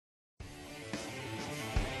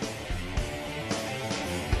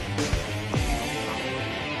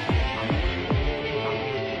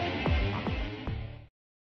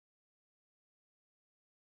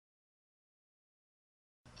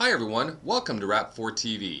Hi everyone, welcome to Rap4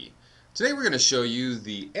 TV. Today we're going to show you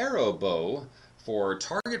the arrow bow for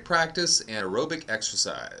target practice and aerobic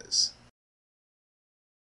exercise.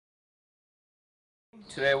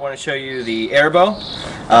 Today I want to show you the arrow bow.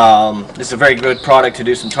 This is a very good product to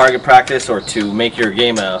do some target practice or to make your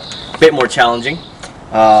game a bit more challenging.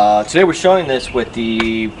 Today we're showing this with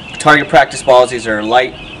the target practice balls. These are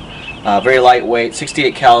light, very lightweight,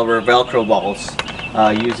 68 caliber Velcro balls.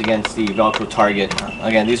 Used against the Velcro target.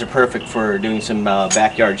 Again, these are perfect for doing some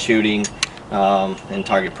backyard shooting and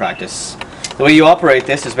target practice. The way you operate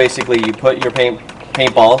this is basically you put your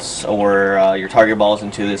paintballs or your target balls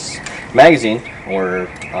into this magazine, or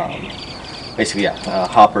basically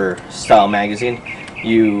hopper style magazine.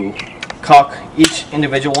 You cock each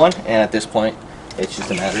individual one, and at this point it's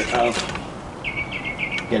just a matter of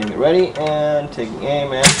getting it ready and taking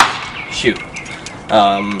aim and shoot.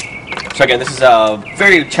 So again, this is a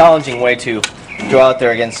very challenging way to go out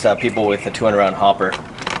there against people with a 200 round hopper,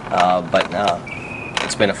 but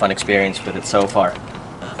it's been a fun experience with it so far.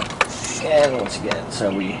 And once again,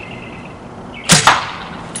 so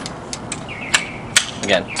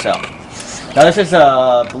now this is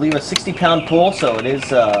I believe a 60-pound pull, so it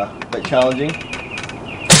is a bit challenging.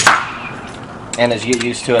 And as you get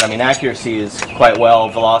used to it, I mean, accuracy is quite well.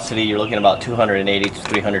 Velocity, you're looking at about 280 to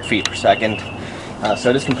 300 feet per second.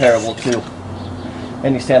 So it is comparable to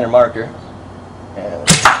any standard marker. And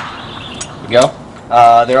there you go.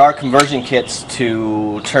 There are conversion kits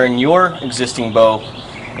to turn your existing bow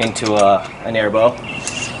into an air bow,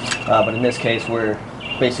 but in this case we're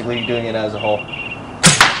basically doing it as a whole.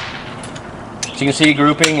 So you can see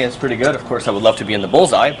grouping is pretty good. Of course I would love to be in the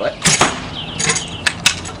bullseye, but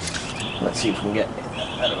let's see if we can get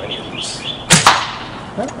out of any of these.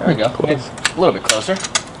 Oh, there we go. Cool. A little bit closer.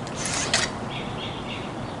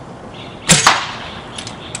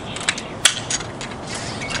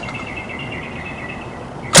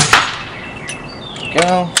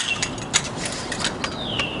 Go.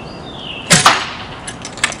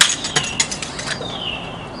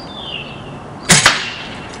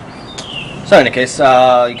 So in any case,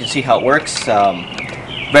 you can see how it works.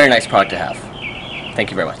 Very nice product to have.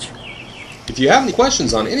 Thank you very much. If you have any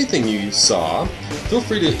questions on anything you saw, feel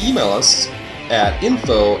free to email us at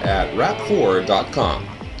info@rap4.com.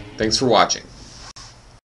 Thanks for watching.